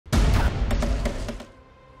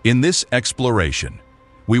In this exploration,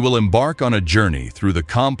 we will embark on a journey through the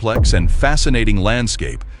complex and fascinating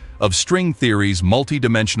landscape of string theory's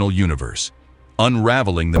multidimensional universe,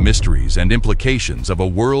 unraveling the mysteries and implications of a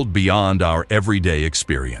world beyond our everyday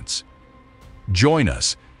experience. Join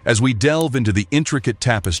us as we delve into the intricate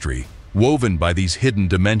tapestry woven by these hidden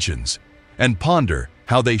dimensions and ponder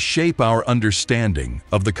how they shape our understanding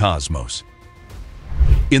of the cosmos.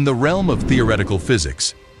 In the realm of theoretical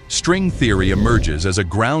physics, string theory emerges as a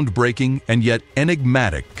groundbreaking and yet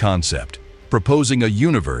enigmatic concept, proposing a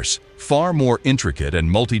universe far more intricate and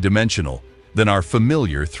multidimensional than our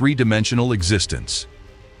familiar three-dimensional existence.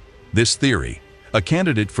 This theory, a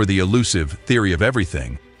candidate for the elusive theory of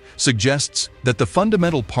everything, suggests that the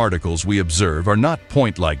fundamental particles we observe are not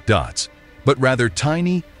point-like dots, but rather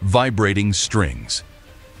tiny, vibrating strings.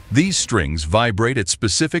 These strings vibrate at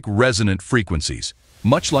specific resonant frequencies,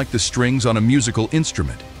 much like the strings on a musical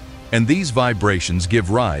instrument, and these vibrations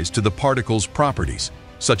give rise to the particles' properties,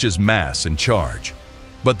 such as mass and charge.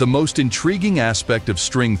 But the most intriguing aspect of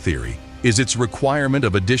string theory is its requirement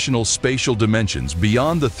of additional spatial dimensions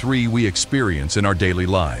beyond the three we experience in our daily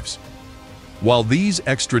lives. While these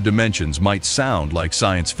extra dimensions might sound like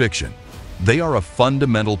science fiction, they are a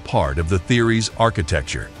fundamental part of the theory's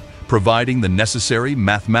architecture, providing the necessary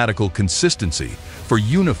mathematical consistency for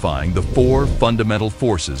unifying the four fundamental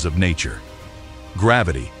forces of nature: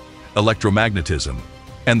 gravity, electromagnetism,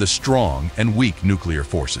 and the strong and weak nuclear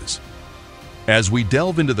forces. As we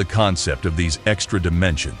delve into the concept of these extra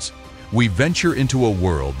dimensions, we venture into a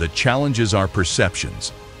world that challenges our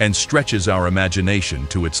perceptions and stretches our imagination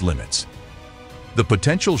to its limits. The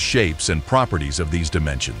potential shapes and properties of these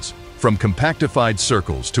dimensions, from compactified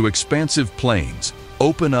circles to expansive planes,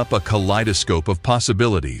 open up a kaleidoscope of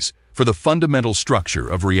possibilities for the fundamental structure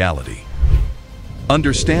of reality.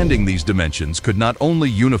 Understanding these dimensions could not only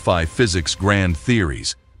unify physics' grand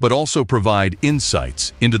theories, but also provide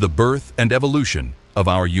insights into the birth and evolution of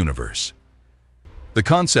our universe. The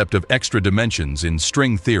concept of extra dimensions in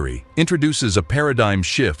string theory introduces a paradigm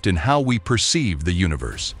shift in how we perceive the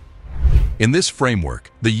universe. In this framework,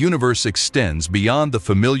 the universe extends beyond the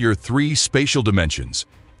familiar three spatial dimensions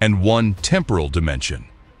and one temporal dimension.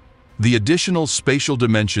 The additional spatial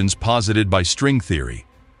dimensions posited by string theory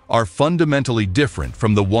are fundamentally different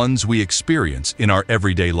from the ones we experience in our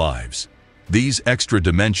everyday lives. These extra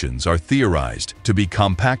dimensions are theorized to be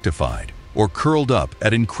compactified or curled up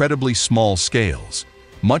at incredibly small scales,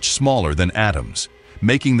 much smaller than atoms,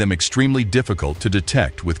 making them extremely difficult to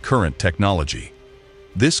detect with current technology.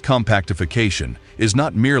 This compactification is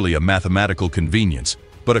not merely a mathematical convenience,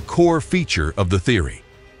 but a core feature of the theory.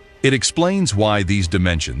 It explains why these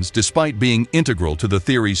dimensions, despite being integral to the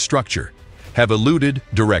theory's structure, have eluded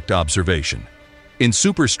direct observation. In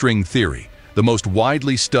superstring theory, the most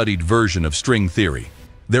widely studied version of string theory,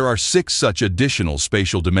 there are 6 such additional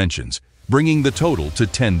spatial dimensions, bringing the total to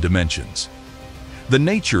 10 dimensions. The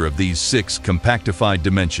nature of these 6 compactified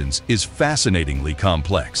dimensions is fascinatingly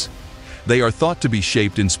complex. They are thought to be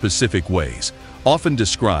shaped in specific ways, often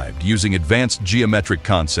described using advanced geometric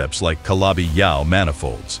concepts like Calabi-Yau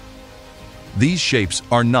manifolds. These shapes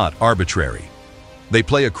are not arbitrary. They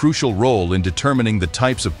play a crucial role in determining the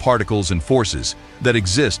types of particles and forces that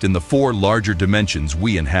exist in the 4 larger dimensions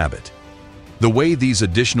we inhabit. The way these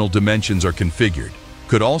additional dimensions are configured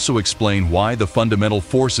could also explain why the fundamental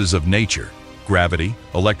forces of nature, gravity,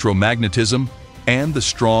 electromagnetism, and the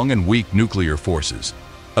strong and weak nuclear forces,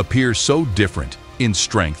 appear so different in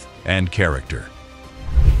strength and character.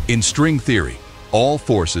 In string theory, all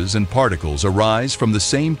forces and particles arise from the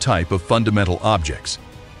same type of fundamental objects.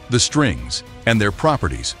 The strings and their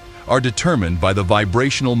properties are determined by the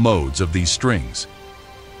vibrational modes of these strings.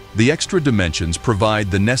 The extra dimensions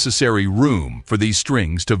provide the necessary room for these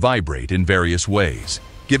strings to vibrate in various ways,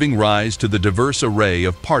 giving rise to the diverse array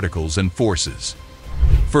of particles and forces.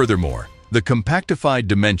 Furthermore, the compactified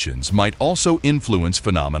dimensions might also influence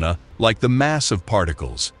phenomena like the mass of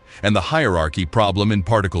particles and the hierarchy problem in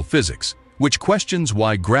particle physics, which questions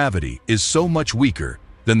why gravity is so much weaker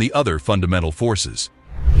than the other fundamental forces.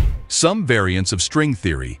 Some variants of string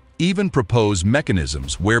theory even propose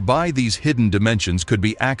mechanisms whereby these hidden dimensions could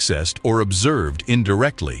be accessed or observed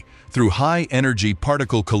indirectly through high-energy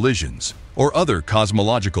particle collisions or other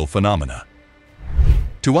cosmological phenomena.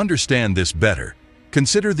 To understand this better,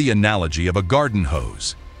 consider the analogy of a garden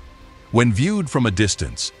hose. When viewed from a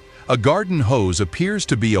distance, a garden hose appears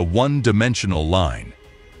to be a one-dimensional line.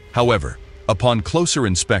 However, upon closer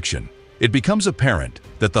inspection, it becomes apparent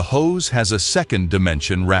that the hose has a second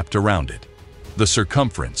dimension wrapped around it, the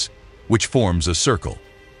circumference, which forms a circle.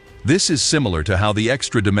 This is similar to how the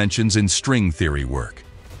extra dimensions in string theory work.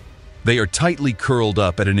 They are tightly curled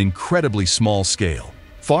up at an incredibly small scale,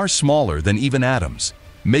 far smaller than even atoms,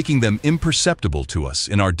 making them imperceptible to us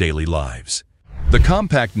in our daily lives. The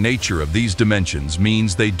compact nature of these dimensions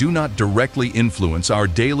means they do not directly influence our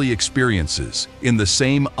daily experiences in the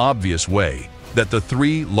same obvious way that the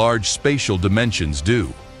three large spatial dimensions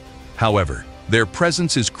do. However, their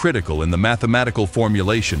presence is critical in the mathematical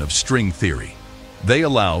formulation of string theory. They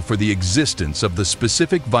allow for the existence of the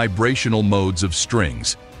specific vibrational modes of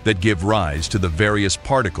strings that give rise to the various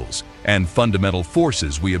particles and fundamental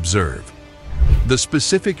forces we observe. The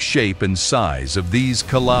specific shape and size of these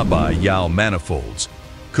Calabi-Yau manifolds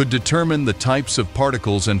could determine the types of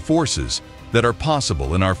particles and forces that are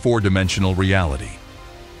possible in our four-dimensional reality.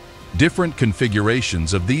 Different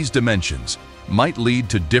configurations of these dimensions might lead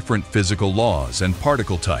to different physical laws and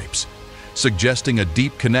particle types, suggesting a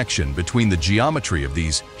deep connection between the geometry of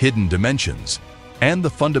these hidden dimensions and the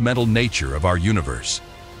fundamental nature of our universe.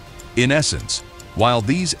 In essence, while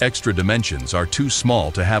these extra dimensions are too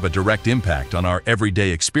small to have a direct impact on our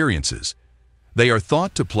everyday experiences, they are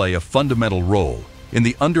thought to play a fundamental role in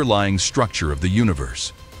the underlying structure of the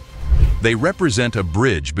universe. They represent a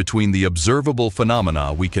bridge between the observable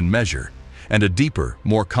phenomena we can measure and a deeper,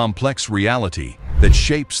 more complex reality that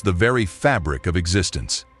shapes the very fabric of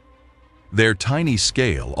existence. Their tiny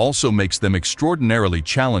scale also makes them extraordinarily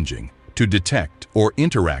challenging to detect or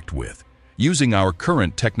interact with, using our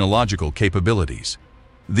current technological capabilities.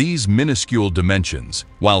 These minuscule dimensions,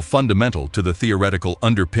 while fundamental to the theoretical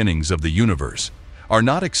underpinnings of the universe, are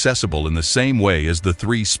not accessible in the same way as the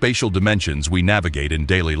three spatial dimensions we navigate in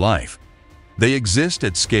daily life. They exist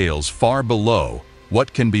at scales far below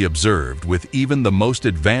what can be observed with even the most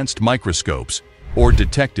advanced microscopes or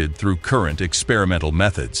detected through current experimental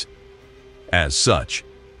methods. As such,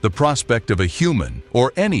 the prospect of a human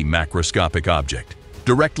or any macroscopic object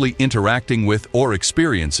directly interacting with or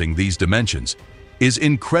experiencing these dimensions is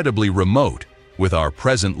incredibly remote with our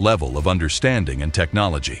present level of understanding and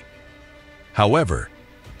technology. However,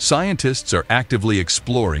 scientists are actively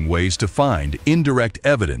exploring ways to find indirect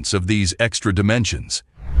evidence of these extra dimensions.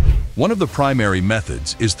 One of the primary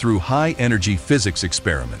methods is through high-energy physics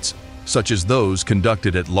experiments, such as those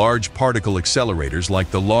conducted at large particle accelerators like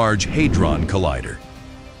the Large Hadron Collider.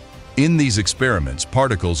 In these experiments,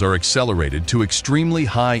 particles are accelerated to extremely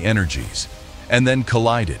high energies and then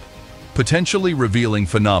collided, potentially revealing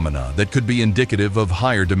phenomena that could be indicative of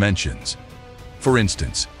higher dimensions. For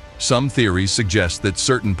instance, some theories suggest that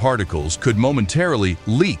certain particles could momentarily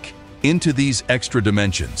leak into these extra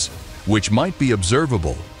dimensions, which might be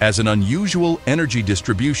observable as an unusual energy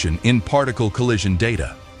distribution in particle collision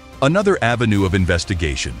data. Another avenue of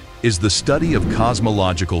investigation is the study of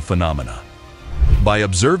cosmological phenomena. By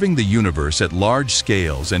observing the universe at large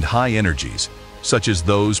scales and high energies, such as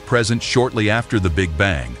those present shortly after the Big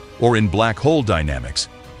Bang or in black hole dynamics,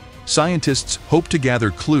 scientists hope to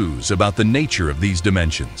gather clues about the nature of these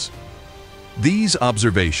dimensions. These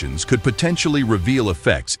observations could potentially reveal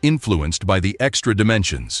effects influenced by the extra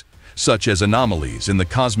dimensions, such as anomalies in the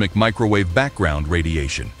cosmic microwave background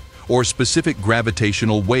radiation or specific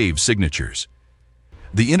gravitational wave signatures.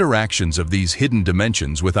 The interactions of these hidden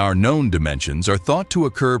dimensions with our known dimensions are thought to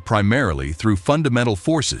occur primarily through fundamental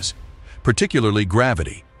forces, particularly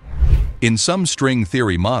gravity. In some string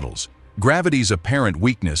theory models, gravity's apparent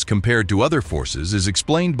weakness compared to other forces is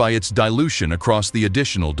explained by its dilution across the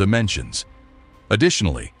additional dimensions.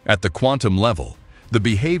 Additionally, at the quantum level, the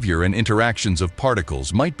behavior and interactions of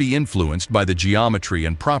particles might be influenced by the geometry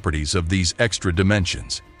and properties of these extra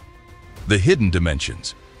dimensions. The hidden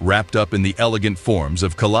dimensions, wrapped up in the elegant forms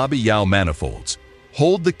of Calabi-Yau manifolds,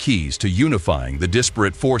 hold the keys to unifying the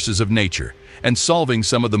disparate forces of nature and solving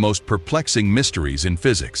some of the most perplexing mysteries in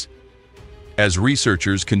physics. As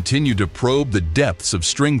researchers continue to probe the depths of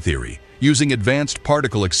string theory using advanced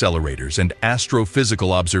particle accelerators and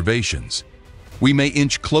astrophysical observations, we may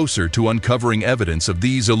inch closer to uncovering evidence of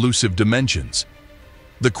these elusive dimensions.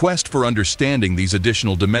 The quest for understanding these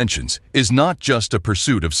additional dimensions is not just a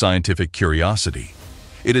pursuit of scientific curiosity.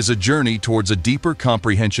 It is a journey towards a deeper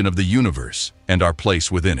comprehension of the universe and our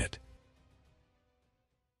place within it.